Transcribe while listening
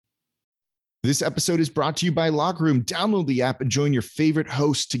This episode is brought to you by Locker Room. Download the app and join your favorite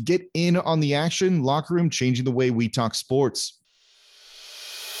host to get in on the action. Locker Room, changing the way we talk sports.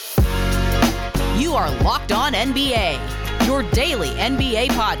 You are Locked On NBA, your daily NBA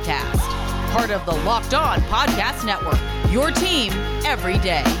podcast. Part of the Locked On Podcast Network, your team every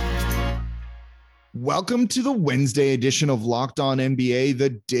day. Welcome to the Wednesday edition of Locked On NBA, the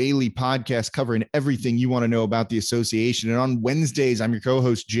daily podcast covering everything you want to know about the association. And on Wednesdays, I'm your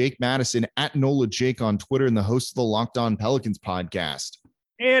co-host, Jake Madison, at NOLA Jake on Twitter, and the host of the Locked On Pelicans podcast.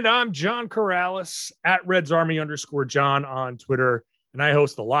 And I'm John Corrales, at RedsArmy_John on Twitter, and I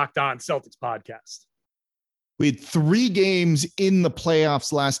host the Locked On Celtics podcast. We had 3 games in the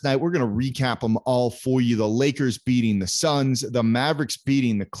playoffs last night. We're going to recap them all for you. The Lakers beating the Suns, the Mavericks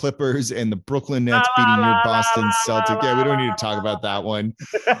beating the Clippers, and the Brooklyn Nets beating your Boston Celtics. Yeah, we don't need to talk about that one.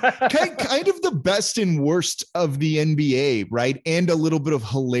 Kind of the best and worst of the NBA, right? And a little bit of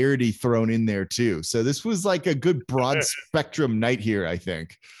hilarity thrown in there too. So this was like a good broad spectrum night here, I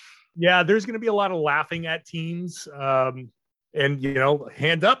think. Yeah, there's going to be a lot of laughing at teams. And,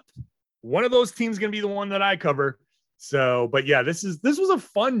 hand up. One of those teams is going to be the one that I cover. So, but yeah, this was a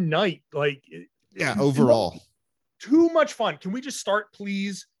fun night. Overall. Too much fun. Can we just start,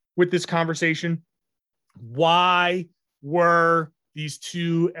 please, with this conversation? Why were these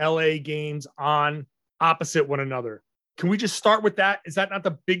 2 LA games on opposite one another? Can we just start with that? Is that not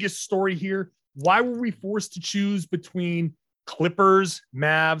the biggest story here? Why were we forced to choose between Clippers,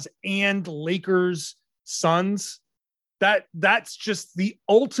 Mavs, and Lakers, Suns? That's just the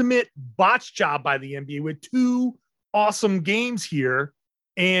ultimate botch job by the NBA with 2 awesome games here,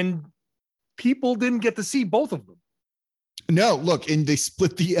 and people didn't get to see both of them. No, look, and they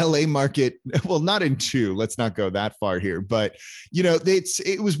split the LA market. Well, not in 2. Let's not go that far here, but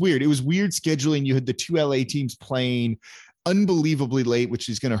it was weird. It was weird scheduling. You had the 2 LA teams playing unbelievably late, which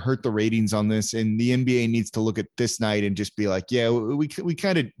is going to hurt the ratings on this. And the NBA needs to look at this night and just be like, yeah, we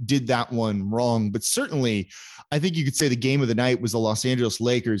kind of did that one wrong. But certainly, I think you could say the game of the night was the Los Angeles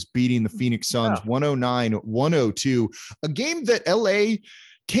Lakers beating the Phoenix Suns 109-102, a game that LA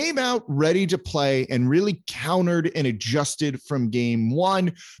came out ready to play and really countered and adjusted from game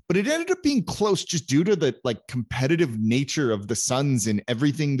 1, but it ended up being close just due to the competitive nature of the Suns and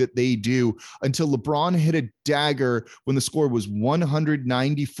everything that they do, until LeBron hit a dagger when the score was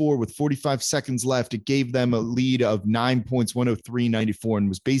 194 with 45 seconds left. It gave them a lead of 9 points, 103-94, and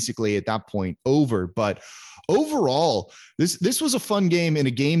was basically at that point over. But overall, this was a fun game, and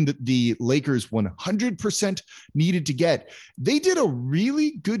a game that the Lakers 100% needed to get. They did a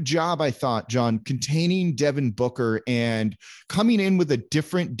really good job, I thought, John, containing Devin Booker and coming in with a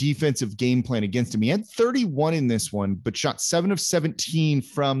different defensive game plan against him. He had 31 in this one, but shot 7 of 17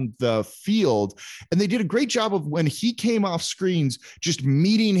 from the field. And they did a great job of, when he came off screens, just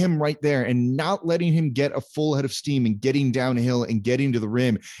meeting him right there and not letting him get a full head of steam and getting downhill and getting to the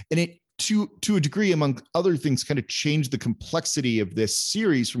rim. And it, to a degree, among other things, kind of changed the complexity of this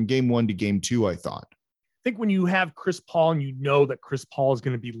series from game 1 to game 2, I thought. I think when you have Chris Paul and you know that Chris Paul is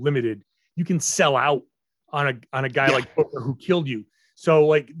going to be limited, you can sell out on a guy like Booker who killed you.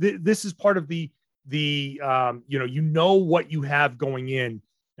 So this is part of the what you have going in.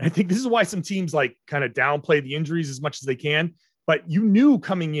 And I think this is why some teams kind of downplay the injuries as much as they can. But you knew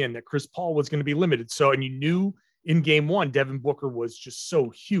coming in that Chris Paul was going to be limited. So, and you knew in game 1, Devin Booker was just so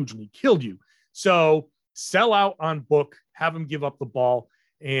huge and he killed you. So sell out on Book, have him give up the ball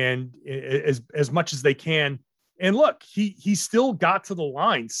and as much as they can. And look, he still got to the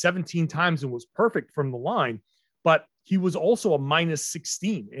line 17 times and was perfect from the line, but he was also a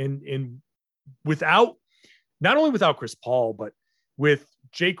 -16 and not only without Chris Paul, but with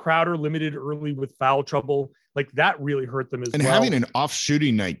Jay Crowder limited early with foul trouble, that really hurt them as well. And having an off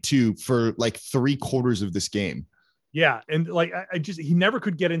shooting night too for 3/4 of this game. Yeah. And he never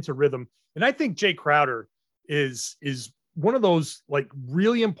could get into rhythm. And I think Jay Crowder is one of those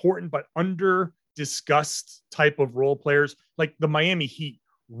really important, but under discussed type of role players. The Miami Heat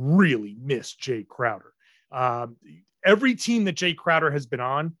really miss Jay Crowder. Every team that Jay Crowder has been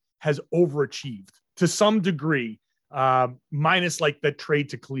on has overachieved to some degree, minus the trade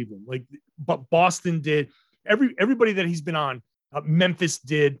to Cleveland. But Boston did. Everybody that he's been on, Memphis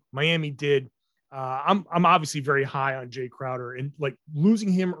did, Miami did. I'm obviously very high on Jay Crowder, and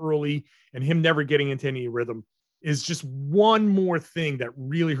losing him early and him never getting into any rhythm is just one more thing that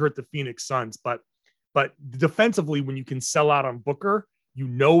really hurt the Phoenix Suns. But defensively, when you can sell out on Booker, you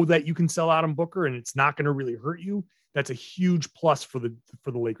know that you can sell out on Booker and it's not going to really hurt you. that's a huge plus for the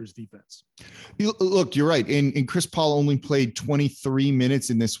Lakers defense. Look, you're right. And Chris Paul only played 23 minutes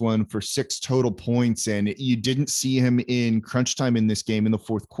in this one for 6 total points. And you didn't see him in crunch time in this game in the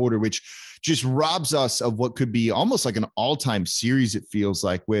fourth quarter, which just robs us of what could be almost like an all-time series. It feels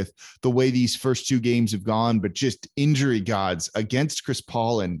like, with the way these first 2 games have gone, but just injury gods against Chris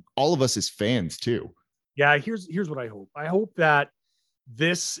Paul and all of us as fans too. Yeah. Here's what I hope. I hope that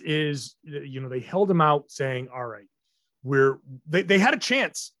this is, they held him out saying, all right, they had a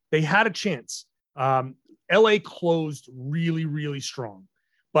chance. They had a chance. LA closed really, really strong.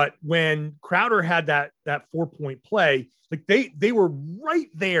 But when Crowder had that 4-point play, like they were right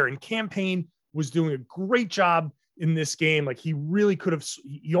there, and Campaign was doing a great job in this game. Like he really could have,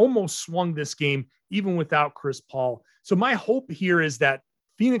 he almost swung this game even without Chris Paul. So my hope here is that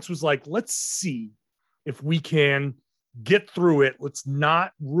Phoenix was like, let's see if we can get through it. Let's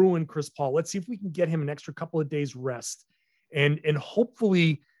not ruin Chris Paul. Let's see if we can get him an extra couple of days rest and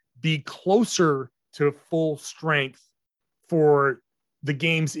hopefully be closer to full strength for the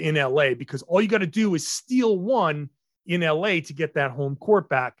games in LA, because all you got to do is steal one in LA to get that home court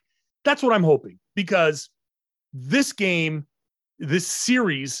back. That's what I'm hoping, because this game, this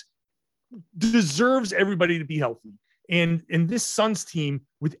series deserves everybody to be healthy. And this Suns team,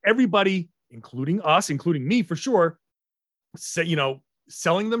 with everybody, including us, including me for sure,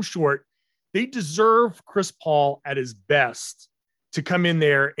 selling them short, they deserve Chris Paul at his best to come in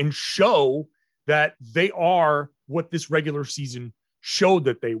there and show that they are what this regular season showed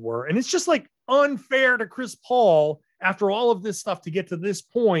that they were. And it's just like unfair to Chris Paul, after all of this stuff, to get to this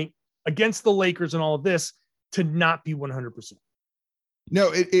point against the Lakers and all of this, to not be 100%.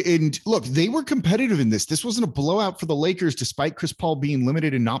 No, and look, they were competitive in this. This wasn't a blowout for the Lakers, despite Chris Paul being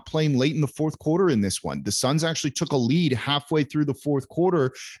limited and not playing late in the fourth quarter in this one. The Suns actually took a lead halfway through the fourth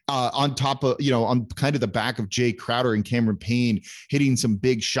quarter, on top of, on kind of the back of Jay Crowder and Cameron Payne hitting some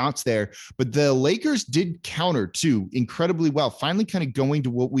big shots there. But the Lakers did counter too incredibly well, finally kind of going to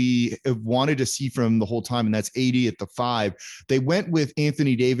what we have wanted to see from the whole time, and that's AD at the 5. They went with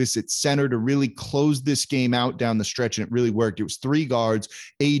Anthony Davis at center to really close this game out down the stretch, and it really worked. It was 3 guards,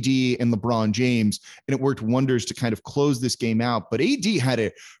 AD and LeBron James, and it worked wonders to kind of close this game out. But AD had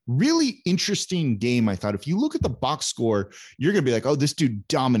a really interesting game, I thought. If you look at the box score, you're going to be like, oh, this dude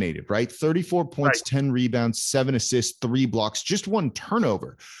dominated, right? 34 points, right. 10 rebounds, 7 assists, 3 blocks, just 1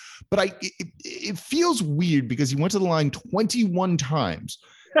 turnover. But it feels weird because he went to the line 21 times.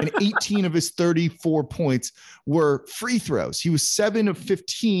 And 18 of his 34 points were free throws. He was 7 of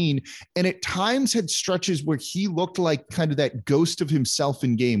 15, and at times had stretches where he looked like kind of that ghost of himself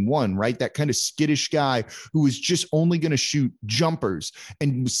in game 1, right? That kind of skittish guy who was just only going to shoot jumpers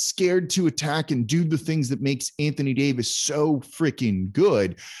and was scared to attack and do the things that makes Anthony Davis so freaking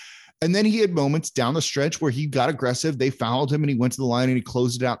good. And then he had moments down the stretch where he got aggressive. They fouled him and he went to the line and he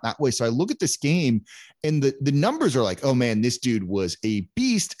closed it out that way. So I look at this game and the numbers are like, oh man, this dude was a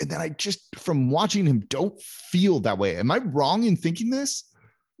beast. And then I just, from watching him, don't feel that way. Am I wrong in thinking this?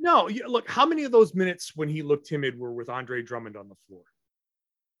 No, look, how many of those minutes when he looked timid were with Andre Drummond on the floor?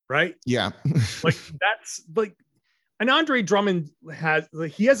 Right? Yeah. Like that's like, and Andre Drummond has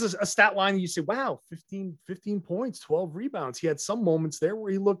a stat line and you say, wow, 15 points, 12 rebounds. He had some moments there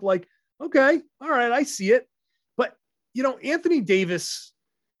where he looked like, okay, all right, I see it. But, Anthony Davis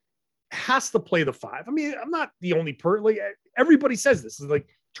has to play the 5. I mean, I'm not the only person. Like, everybody says this. Is like,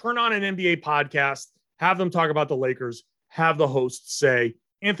 turn on an NBA podcast, have them talk about the Lakers, have the host say,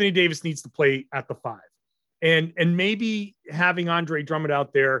 Anthony Davis needs to play at the 5. And maybe having Andre Drummond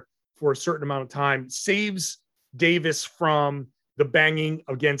out there for a certain amount of time saves Davis from the banging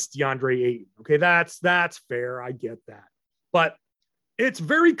against DeAndre Ayton. Okay, that's fair. I get that. But it's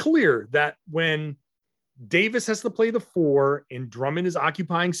very clear that when Davis has to play the 4 and Drummond is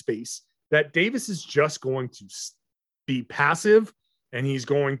occupying space, that Davis is just going to be passive and he's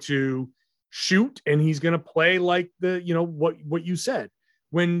going to shoot and he's going to play like what you said.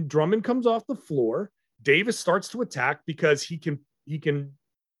 When Drummond comes off the floor, Davis starts to attack because he can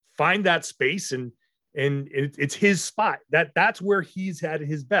find that space and it's his spot. That's where he's had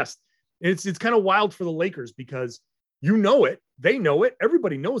his best. And it's kind of wild for the Lakers because they know it,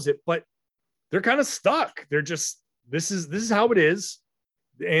 everybody knows it, but they're kind of stuck. They're just, this is how it is,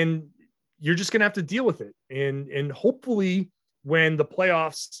 and you're just gonna have to deal with it. And hopefully when the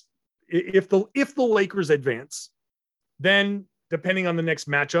playoffs, if the Lakers advance, then depending on the next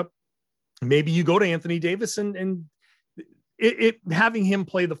matchup, maybe you go to Anthony Davis and having him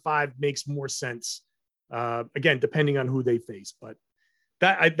play the 5 makes more sense. Again, depending on who they face, but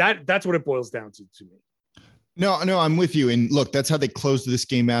that's what it boils down to me. No, I'm with you. And look, that's how they closed this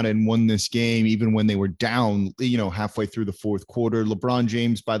game out and won this game, even when they were down, halfway through the fourth quarter. LeBron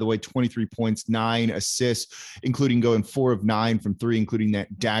James, by the way, 23 points, 9 assists, including going 4 of 9 from 3, including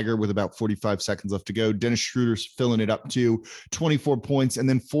that dagger with about 45 seconds left to go. Dennis Schroeder's filling it up to 24 points. And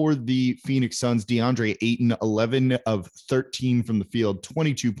then for the Phoenix Suns, DeAndre Ayton, 11 of 13 from the field,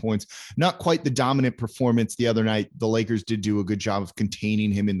 22 points. Not quite the dominant performance the other night. The Lakers did do a good job of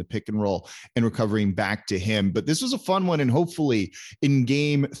containing him in the pick and roll and recovering back to him. But this was a fun one. And hopefully in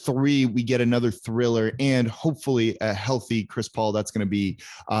game 3, we get another thriller and hopefully a healthy Chris Paul. That's going to be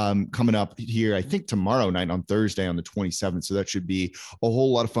coming up here, I think tomorrow night on Thursday on the 27th. So that should be a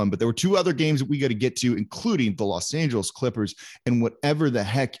whole lot of fun. But there were 2 other games that we got to get to, including the Los Angeles Clippers and whatever the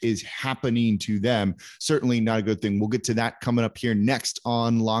heck is happening to them. Certainly not a good thing. We'll get to that coming up here next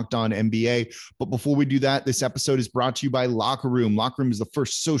on Locked On NBA. But before we do that, this episode is brought to you by Locker Room. Locker Room is the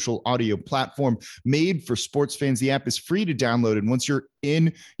first social audio platform made for sports fans. The app is free to download. And once you're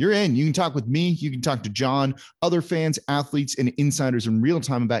in, you're in. You can talk with me. You can talk to John, other fans, athletes, and insiders in real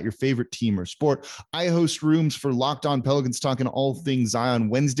time about your favorite team or sport. I host rooms for Locked On Pelicans, talking all things Zion,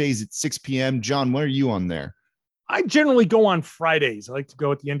 Wednesdays at 6 p.m. John, when are you on there? I generally go on Fridays. I like to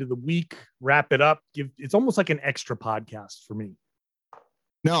go at the end of the week, wrap it up. It's almost like an extra podcast for me.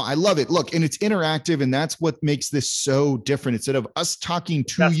 No, I love it. Look, and it's interactive, and that's what makes this so different. Instead of us talking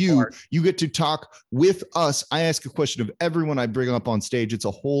to you, you get to talk with us. I ask a question of everyone I bring up on stage. It's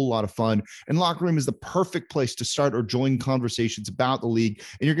a whole lot of fun. And Locker Room is the perfect place to start or join conversations about the league.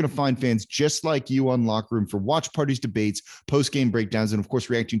 And you're going to find fans just like you on Locker Room for watch parties, debates, post-game breakdowns, and of course,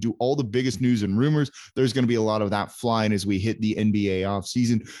 reacting to all the biggest news and rumors. There's going to be a lot of that flying as we hit the NBA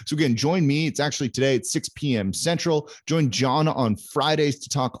offseason. So again, join me. It's actually today at 6 p.m. Central. Join John on Fridays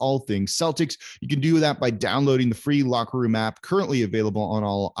to talk all things Celtics. You can do that by downloading the free Locker Room app, currently available on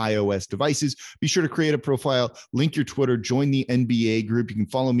all iOS devices. Be sure to create a profile, link your Twitter, join the NBA group. You can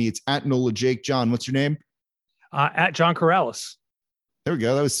follow me. It's at Nola Jake. John, what's your name? At John Corrales. There we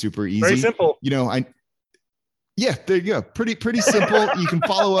go. That was super easy. Very simple. Yeah, there you go. Pretty simple. You can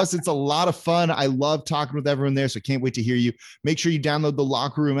follow us. It's a lot of fun. I love talking with everyone there, so I can't wait to hear you. Make sure you download the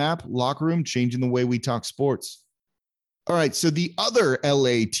Locker Room app. Locker Room, changing the way we talk sports. All right, so the other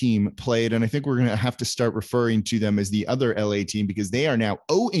LA team played, and I think we're going to have to start referring to them as the other LA team because they are now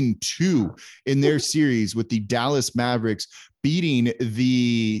 0-2 in their series with the Dallas Mavericks beating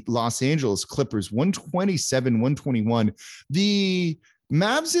the Los Angeles Clippers 127-121. The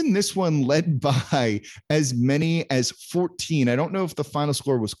Mavs in this one led by as many as 14. I don't know if the final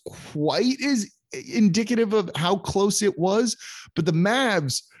score was quite as indicative of how close it was, but the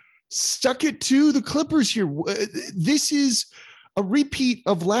Mavs stuck it to the Clippers here. This is a repeat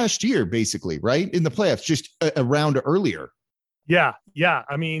of last year, basically, right? In the playoffs, just a round earlier. Yeah.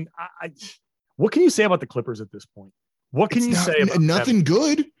 I mean, what can you say about the Clippers at this point? What can you say about nothing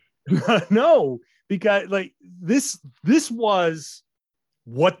good? No, because like this was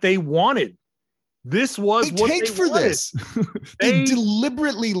what they wanted. This was they what tanked they for wanted. This. They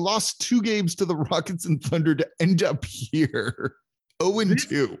deliberately lost 2 games to the Rockets and Thunder to end up here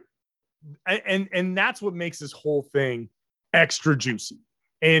 0-2. And that's what makes this whole thing extra juicy.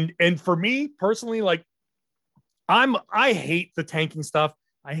 And for me personally, like I hate the tanking stuff.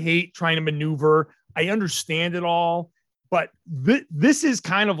 I hate trying to maneuver. I understand it all, but this is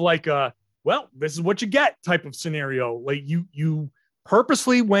kind of like this is what you get type of scenario. Like you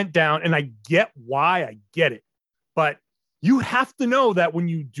purposely went down, and I get why, I get it, but you have to know that when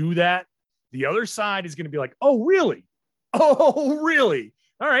you do that, the other side is going to be like, oh, really?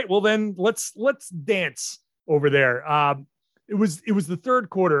 All right, well then let's dance over there. It was the third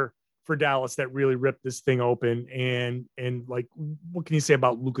quarter for Dallas that really ripped this thing open, and like, what can you say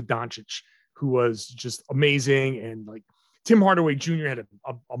about Luka Doncic, who was just amazing, and like Tim Hardaway Jr. had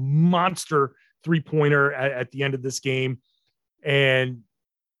a monster 3-pointer at the end of this game, and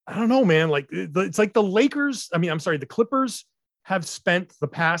I don't know, man, like it's like the Clippers have spent the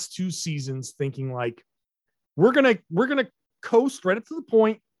past 2 seasons thinking like we're gonna coast right up to the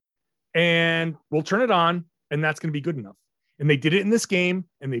point and we'll turn it on and that's going to be good enough. And they did it in this game,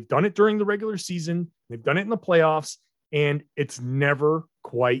 and they've done it during the regular season. They've done it in the playoffs, and it's never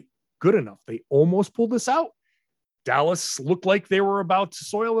quite good enough. They almost pulled this out. Dallas looked like they were about to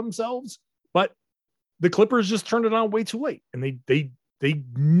soil themselves, but the Clippers just turned it on way too late, and they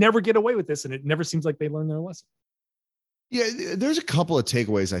never get away with this. And it never seems like they learned their lesson. Yeah, there's a couple of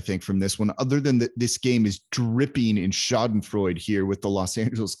takeaways, I think, from this one, other than that this game is dripping in schadenfreude here with the Los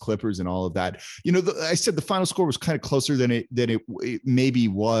Angeles Clippers and all of that. I said the final score was kind of closer than it maybe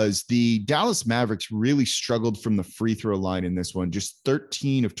was. The Dallas Mavericks really struggled from the free throw line in this one, just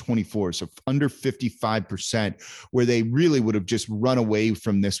 13 of 24, so under 55%, where they really would have just run away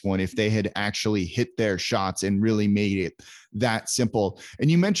from this one if they had actually hit their shots and really made it that simple.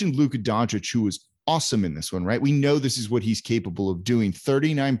 And you mentioned Luka Doncic, who was awesome in this one, right? We know this is what he's capable of doing.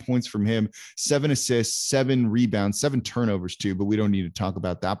 39 points from him, 7 assists, 7 rebounds, 7 turnovers too, but we don't need to talk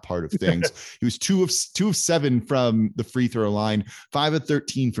about that part of things. He was 2 of 7 from the free throw line, 5 of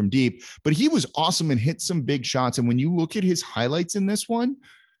 13 from deep, but he was awesome and hit some big shots. And when you look at his highlights in this one,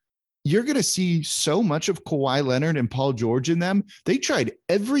 you're going to see so much of Kawhi Leonard and Paul George in them. They tried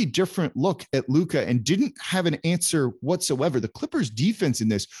every different look at Luka and didn't have an answer whatsoever. The Clippers defense in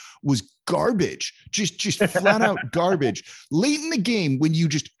this was garbage, just flat out garbage. Late in the game, when you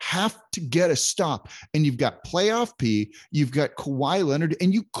just have to get a stop and you've got playoff P, you've got Kawhi Leonard,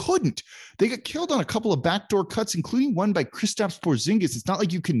 and you couldn't. They got killed on a couple of backdoor cuts, including one by Kristaps Porzingis. It's not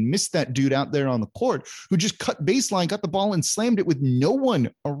like you can miss that dude out there on the court who just cut baseline, got the ball and slammed it with no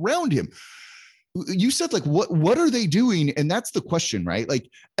one around him. You said, like, what are they doing? And that's the question, right? Like,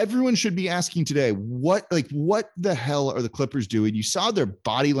 everyone should be asking today, what the hell are the Clippers doing? You saw their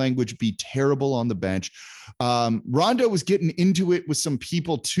body language be terrible on the bench. Rondo was getting into it with some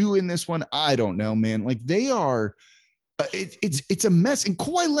people too in this one. I don't know, man. Like, they are, it's a mess. And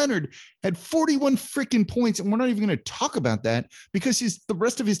Kawhi Leonard had 41 freaking points, and we're not even going to talk about that because the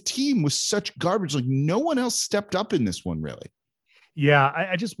rest of his team was such garbage. Like, no one else stepped up in this one, really. Yeah,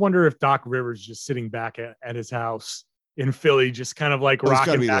 I just wonder if Doc Rivers just sitting back at his house in Philly, just kind of like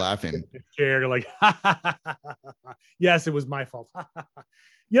rocking, be laughing, in the chair, like, yes, it was my fault.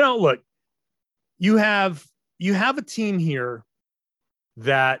 Look, you have a team here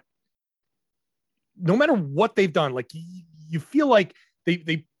that no matter what they've done, like, you feel like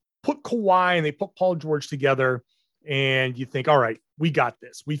they put Kawhi and they put Paul George together, and you think, all right, we got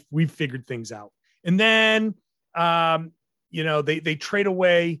this. We've figured things out, and then they trade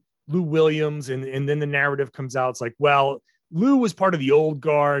away Lou Williams, and then the narrative comes out. It's like, well, Lou was part of the old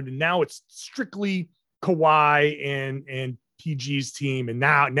guard, and now it's strictly Kawhi and PG's team, and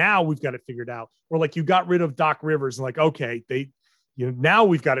now we've got it figured out. Or like, you got rid of Doc Rivers, and like, okay, now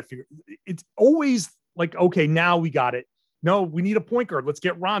we've got it figured. It's always like, okay, now we got it. No, we need a point guard. Let's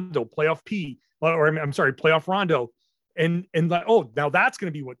get Rondo, playoff P, or I'm sorry, playoff Rondo, and like, oh, now that's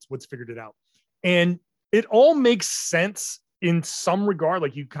going to be what's figured it out. And it all makes sense in some regard.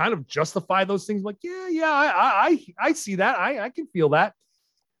 Like, you kind of justify those things. Like, I see that. I can feel that.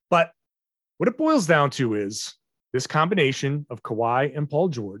 But what it boils down to is this combination of Kawhi and Paul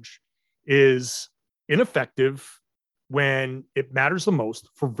George is ineffective when it matters the most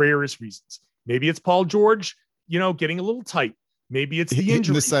for various reasons. Maybe it's Paul George, getting a little tight. Maybe it's the injury.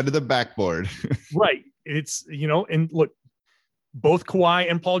 Hitting the side of the backboard. Right. It's, and look, both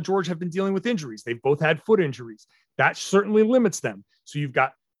Kawhi and Paul George have been dealing with injuries. They've both had foot injuries. That certainly limits them. So you've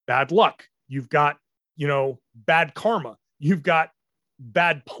got bad luck. You've got, bad karma. You've got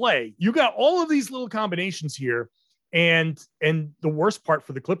bad play. You got all of these little combinations here. And the worst part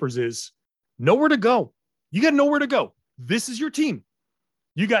for the Clippers is nowhere to go. You got nowhere to go. This is your team.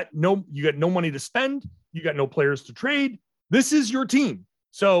 You got no money to spend. You got no players to trade. This is your team.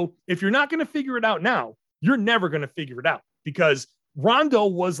 So if you're not going to figure it out now, you're never going to figure it out. Because Rondo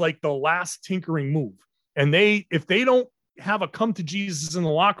was like the last tinkering move. And if they don't have a come to Jesus in the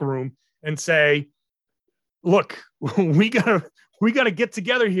locker room and say, look, we gotta get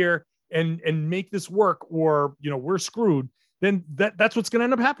together here and make this work, or, we're screwed, then that's what's going to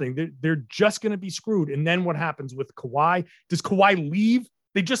end up happening. They're just going to be screwed. And then what happens with Kawhi? Does Kawhi leave?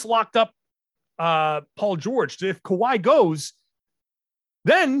 They just locked up Paul George. If Kawhi goes,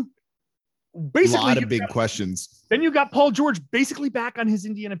 then basically a lot of big questions. Then you got Paul George basically back on his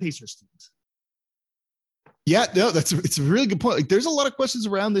Indiana Pacers teams. Yeah, no, it's a really good point. Like, there's a lot of questions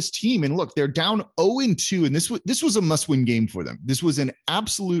around this team, and look, they're down 0-2, and this was a must-win game for them. This was an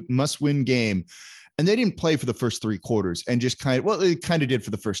absolute must-win game, and they didn't play for the first 3 quarters, and just they kind of did for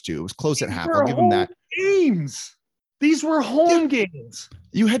the first 2. It was close at half. I'll give them that. Games. These were home games.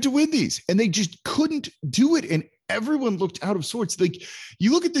 You had to win these, and they just couldn't do it. And everyone looked out of sorts. Like,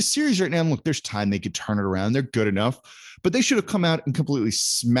 you look at this series right now, and look, there's time they could turn it around. They're good enough, but they should have come out and completely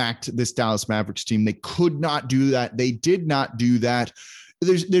smacked this Dallas Mavericks team. They could not do that. They did not do that.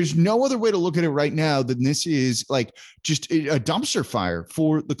 There's no other way to look at it right now than this is like just a dumpster fire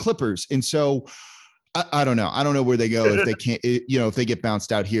for the Clippers. And so I don't know. I don't know where they go if they can't, if they get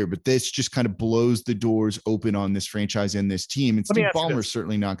bounced out here, but this just kind of blows the doors open on this franchise and this team. And Steve Ballmer's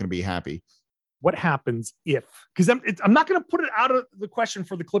certainly not going to be happy. What happens if, because I'm not going to put it out of the question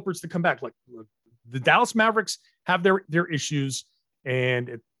for the Clippers to come back. Like, the Dallas Mavericks have their issues,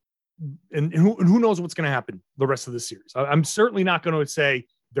 and who knows what's going to happen the rest of the series. I'm certainly not going to say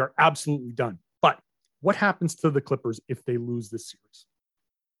they're absolutely done, but what happens to the Clippers if they lose this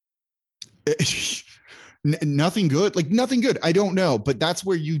series? Nothing good. Like, nothing good. I don't know, but that's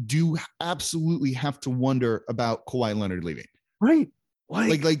where you do absolutely have to wonder about Kawhi Leonard leaving. Right.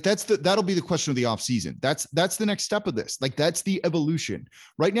 Like that'll be the question of the offseason. That's the next step of this. Like, that's the evolution.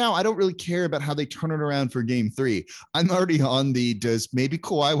 Right now, I don't really care about how they turn it around for game 3. I'm already on does maybe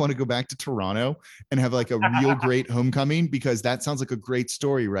Kawhi want to go back to Toronto and have like a real great homecoming? Because that sounds like a great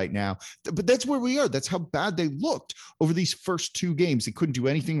story right now. But that's where we are. That's how bad they looked over these first 2 games. They couldn't do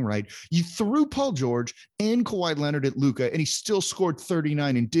anything right. You threw Paul George and Kawhi Leonard at Luka, and he still scored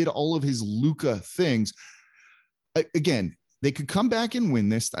 39 and did all of his Luka things. Again, they could come back and win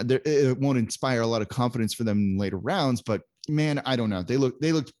this. It won't inspire a lot of confidence for them in later rounds, but man, I don't know. They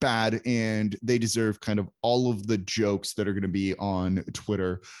looked bad, and they deserve kind of all of the jokes that are going to be on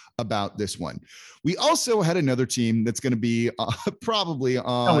Twitter about this one. We also had another team that's going to be probably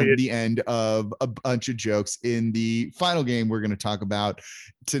on the end of a bunch of jokes in the final game we're going to talk about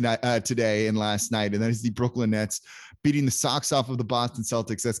tonight, today and last night, and that is the Brooklyn Nets beating the socks off of the Boston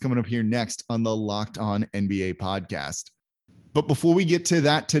Celtics. That's coming up here next on the Locked On NBA podcast. But before we get to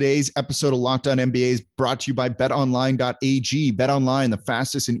that, today's episode of Locked On NBA is brought to you by betonline.ag. BetOnline, the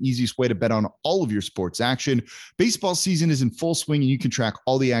fastest and easiest way to bet on all of your sports action. Baseball season is in full swing, and you can track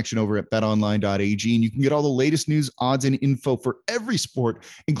all the action over at betonline.ag. And you can get all the latest news, odds, and info for every sport,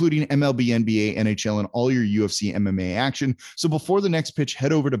 including MLB, NBA, NHL, and all your UFC MMA action. So before the next pitch,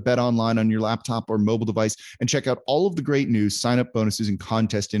 head over to BetOnline on your laptop or mobile device and check out all of the great news, sign-up bonuses, and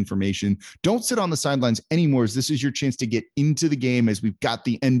contest information. Don't sit on the sidelines anymore, as this is your chance to get into the game as we've got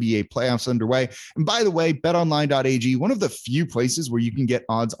the NBA playoffs underway. And by the way, betonline.ag, one of the few places where you can get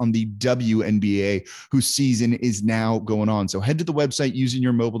odds on the WNBA, whose season is now going on. So head to the website using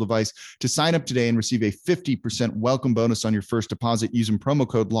your mobile device to sign up today and receive a 50% welcome bonus on your first deposit using promo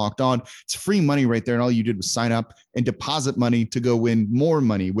code Locked On. It's free money right there, and all you did was sign up and deposit money to go win more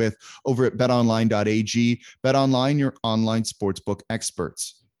money with over at betonline.ag. BetOnline, your online sportsbook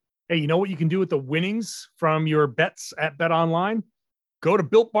experts. Hey, you know what you can do with the winnings from your bets at BetOnline? Go to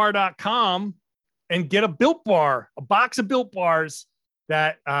BuiltBar.com and get a Built Bar, a box of Built Bars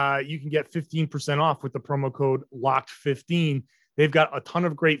that you can get 15% off with the promo code LOCKED15. They've got a ton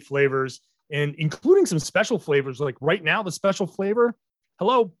of great flavors, and including some special flavors. Like right now, the special flavor,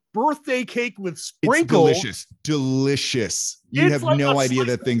 birthday cake with sprinkles. It's delicious. You have no idea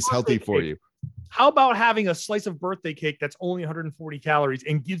that thing's healthy for you. How about having a slice of birthday cake that's only 140 calories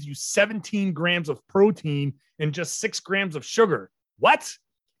and gives you 17 grams of protein and just 6 grams of sugar? What?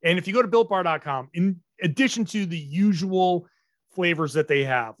 And if you go to BuiltBar.com, in addition to the usual flavors that they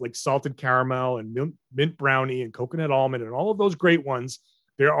have, like salted caramel and mint brownie and coconut almond and all of those great ones,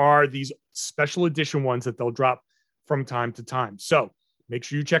 there are these special edition ones that they'll drop from time to time. So make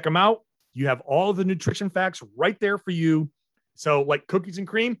sure you check them out. You have all of the nutrition facts right there for you. So like cookies and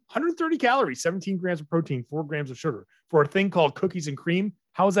cream, 130 calories, 17 grams of protein, 4 grams of sugar for a thing called cookies and cream.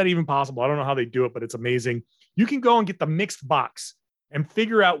 How is that even possible? I don't know how they do it, but it's amazing. You can go and get the mixed box and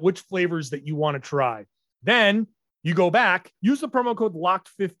figure out which flavors that you want to try. Then you go back, use the promo code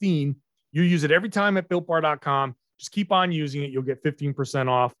LOCKED15. You use it every time at BuiltBar.com. Just keep on using it. You'll get 15%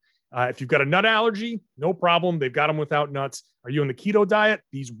 off. If you've got a nut allergy, no problem. They've got them without nuts. Are you on the keto diet?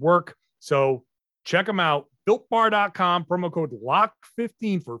 These work. So check them out. BuiltBar.com, promo code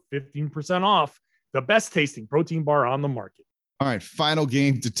LOCK15 for 15% off. The best tasting protein bar on the market. All right, final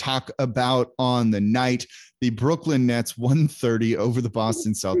game to talk about on the night. The Brooklyn Nets 130 over the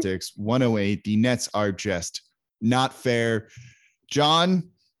Boston Celtics 108. The Nets are just not fair.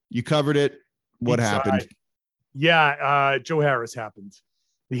 John, you covered it. What happened? Joe Harris happened.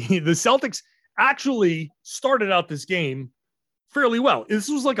 The Celtics actually started out this game fairly well. This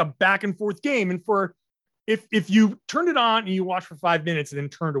was like a back and forth game. And if you turned it on and you watched for 5 minutes and then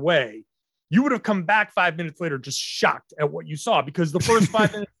turned away, you would have come back 5 minutes later just shocked at what you saw, because the first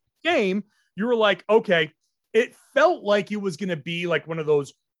 5 minutes of the game, you were like, okay, it felt like it was going to be like one of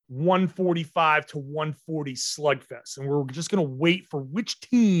those 145 to 140 slugfests. And we're just going to wait for which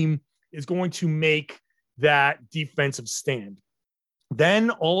team is going to make that defensive stand. Then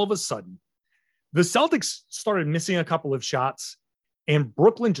all of a sudden, the Celtics started missing a couple of shots, and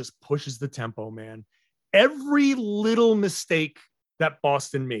Brooklyn just pushes the tempo, man. Every little mistake that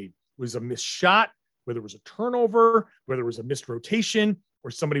Boston made was a missed shot, whether it was a turnover, whether it was a missed rotation,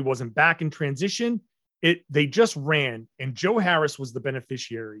 or somebody wasn't back in transition. They just ran, and Joe Harris was the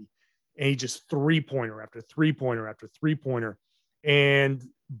beneficiary, and he just three-pointer after three-pointer after three-pointer. And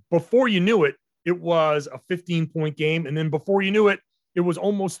before you knew it, it was a 15-point game. And then before you knew it, it was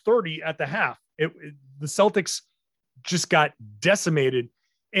almost 30 at the half. The Celtics just got decimated.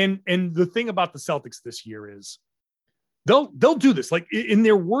 And the thing about the Celtics this year is they'll do this. Like in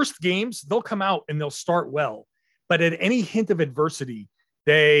their worst games, they'll come out and they'll start well. But at any hint of adversity,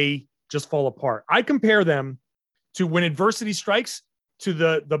 they just fall apart. I compare them to when adversity strikes to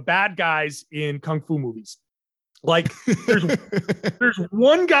the bad guys in Kung Fu movies. Like there's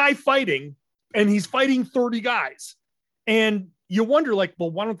one guy fighting and he's fighting 30 guys. And you wonder, like,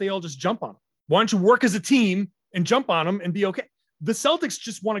 well, why don't they all just jump on him? Why don't you work as a team and jump on them and be okay? The Celtics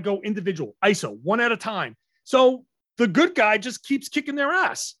just want to go individual, ISO, one at a time. So the good guy just keeps kicking their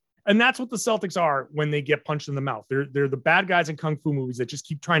ass. And that's what the Celtics are when they get punched in the mouth. They're the bad guys in Kung Fu movies that just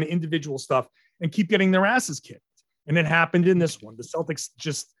keep trying to individual stuff and keep getting their asses kicked. And it happened in this one. The Celtics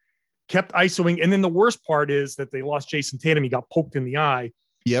just kept ISOing. And then the worst part is that they lost Jason Tatum. He got poked in the eye.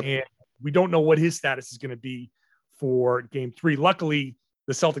 Yep. And we don't know what his status is going to be for game 3. Luckily,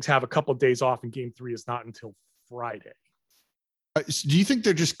 the Celtics have a couple of days off, and game 3 is not until Friday. Do you think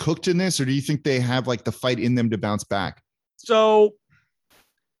they're just cooked in this, or do you think they have like the fight in them to bounce back? So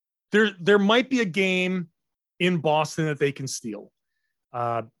there might be a game in Boston that they can steal.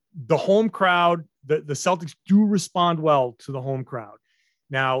 The home crowd, the Celtics do respond well to the home crowd.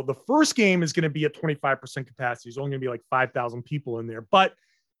 Now, the first game is going to be at 25% capacity. There's only going to be like 5,000 people in there, but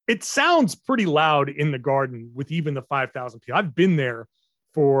it sounds pretty loud in the Garden with even the 5,000 people. I've been there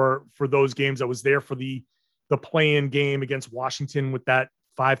for those games. I was there for the play-in game against Washington with that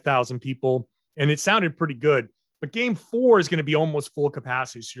 5,000 people, and it sounded pretty good. But game 4 is going to be almost full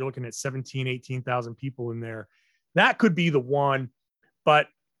capacity. So you're looking at 17, 18,000 people in there. That could be the one. But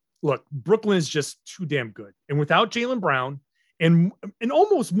look, Brooklyn is just too damn good. And without Jaylen Brown, and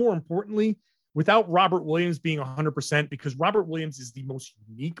almost more importantly, without Robert Williams being 100%, because Robert Williams is the most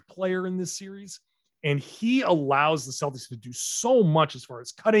unique player in this series. And he allows the Celtics to do so much as far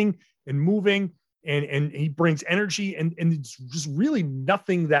as cutting and moving. And he brings energy. And it's just really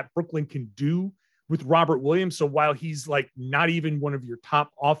nothing that Brooklyn can do with Robert Williams. So while he's like not even one of your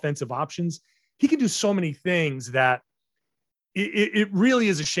top offensive options, he can do so many things that it really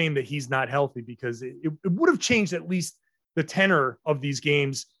is a shame that he's not healthy, because it would have changed at least the tenor of these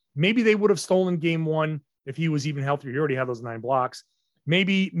games. Maybe they would have stolen game 1 if he was even healthier. He already had those 9 blocks.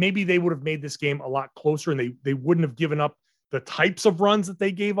 Maybe they would have made this game a lot closer, and they wouldn't have given up the types of runs that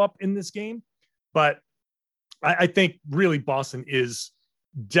they gave up in this game. But I think really Boston is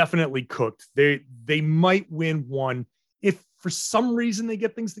definitely cooked. They might win one if for some reason they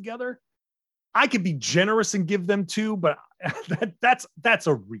get things together. I could be generous and give them 2, but that's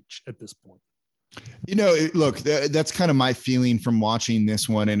a reach at this point. You know, look, that's kind of my feeling from watching this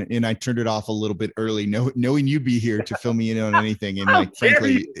one, and I turned it off a little bit early, knowing you'd be here to fill me in on anything. And like,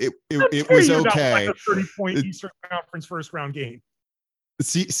 frankly, it was okay. Like a 30-point Eastern Conference first round game.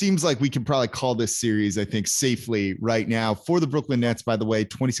 Seems like we can probably call this series, I think, safely right now. For the Brooklyn Nets, by the way,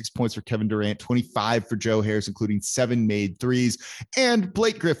 26 points for Kevin Durant, 25 for Joe Harris, including 7 made threes, and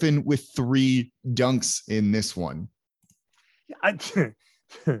Blake Griffin with 3 dunks in this one.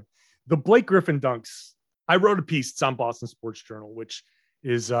 The Blake Griffin dunks, I wrote a piece. It's on Boston Sports Journal, which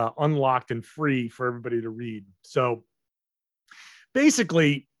is unlocked and free for everybody to read. So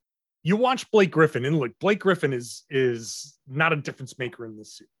basically, you watch Blake Griffin, and look, Blake Griffin is not a difference maker in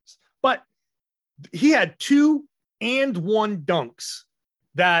this series, but he had 2 and 1 dunks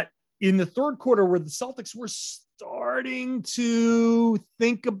that in the third quarter, where the Celtics were starting to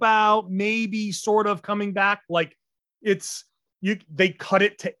think about maybe sort of coming back, like they cut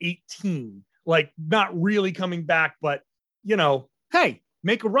it to 18, like not really coming back, but hey,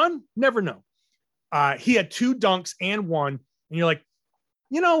 make a run, never know. He had 2 dunks and 1, and you're like,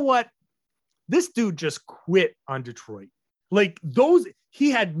 you know what? This dude just quit on Detroit. Like he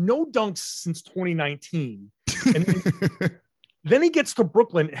had no dunks since 2019. And then he gets to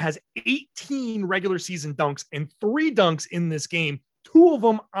Brooklyn, has 18 regular season dunks and 3 dunks in this game, 2 of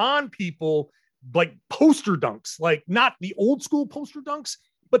them on people, like poster dunks, like not the old school poster dunks,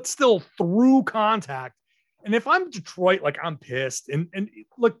 but still through contact. And if I'm Detroit, like I'm pissed. And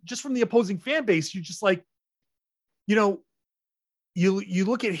look, just from the opposing fan base, you're just like, you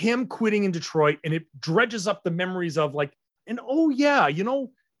look at him quitting in Detroit, and it dredges up the memories of like, and oh yeah,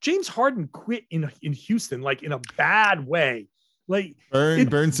 James Harden quit in Houston, like in a bad way. Like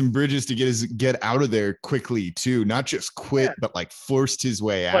burn some bridges to get out of there quickly too. Not just quit, but like forced his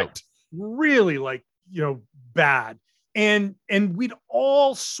way out. Really like bad. And we'd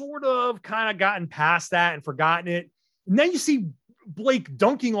all sort of kind of gotten past that and forgotten it. And then you see Blake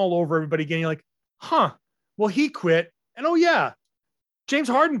dunking all over everybody again. You're like, well, he quit. And oh yeah, James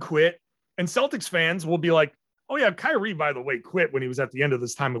Harden quit. And Celtics fans will be like, oh yeah, Kyrie, by the way, quit when he was at the end of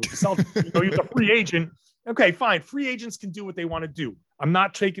this time with the Celtics. He was a free agent. Okay, fine. Free agents can do what they want to do. I'm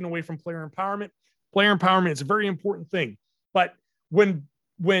not taking away from player empowerment. Player empowerment is a very important thing. But when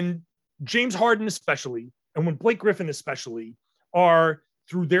James Harden especially, and when Blake Griffin especially, are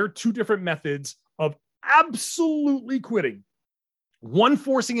through their two different methods of absolutely quitting, one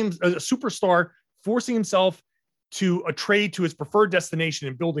forcing him, a superstar forcing himself to a trade to his preferred destination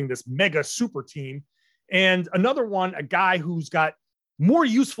and building this mega super team, and another one, a guy who's got more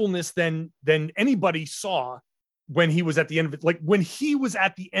usefulness than anybody saw when he was at the end of it. Like when he was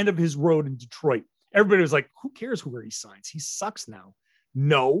at the end of his road in Detroit, everybody was like, who cares where he signs? He sucks now.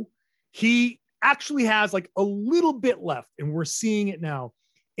 No, he actually has like a little bit left, and we're seeing it now.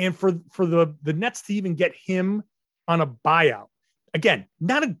 And for the Nets to even get him on a buyout, again,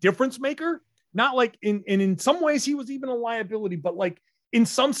 not a difference maker, not like in some ways he was even a liability, but like in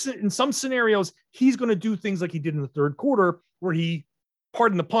some scenarios, he's going to do things like he did in the third quarter, where he,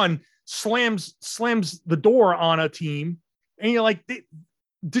 pardon the pun, slams the door on a team. And you're like,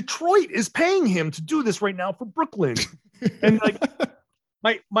 Detroit is paying him to do this right now for Brooklyn. And like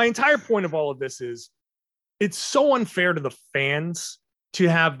my entire point of all of this is, it's so unfair to the fans to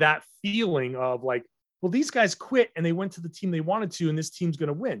have that feeling of like, well, these guys quit and they went to the team they wanted to, and this team's going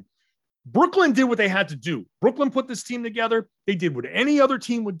to win. Brooklyn did what they had to do. Brooklyn put this team together. They did what any other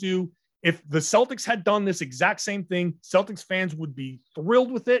team would do. If the Celtics had done this exact same thing, Celtics fans would be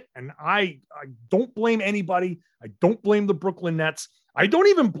thrilled with it. And I don't blame anybody. I don't blame the Brooklyn Nets. I don't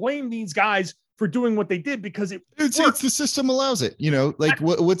even blame these guys for doing what they did, because it's the system allows it. Like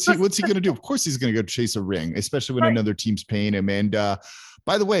what's he going to do? Of course he's going to go chase a ring, especially when another team's paying him. And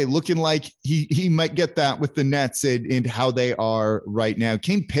by the way, looking like he might get that with the Nets and how they are right now.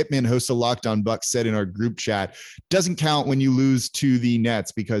 Kane Pittman, host of Locked On Bucks, said in our group chat, doesn't count when you lose to the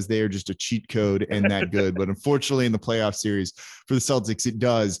Nets because they are just a cheat code and that good. But unfortunately, in the playoff series for the Celtics, it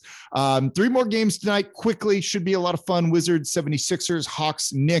does. 3 more games tonight. Quickly, should be a lot of fun. Wizards, 76ers,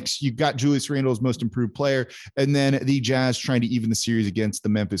 Hawks, Knicks. You've got Julius Randle's most improved player. And then the Jazz trying to even the series against the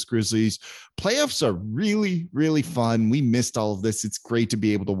Memphis Grizzlies. Playoffs are really, really fun. We missed all of this. It's great to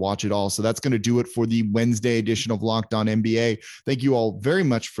be able to watch it all. So that's going to do it for the Wednesday edition of Locked On NBA. Thank you all very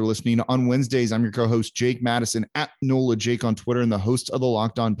much for listening. On Wednesdays, I'm your co-host, Jake Madison, at NOLA Jake on Twitter, and the host of the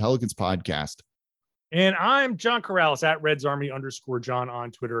Locked On Pelicans podcast. And I'm John Corrales, at Reds Army _John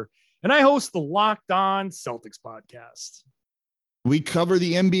on Twitter. And I host the Locked On Celtics podcast. We cover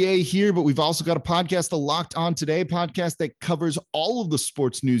the NBA here, but we've also got a podcast, the Locked On Today podcast, that covers all of the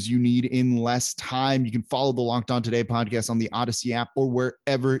sports news you need in less time. You can follow the Locked On Today podcast on the Odyssey app or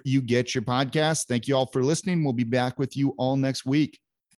wherever you get your podcasts. Thank you all for listening. We'll be back with you all next week.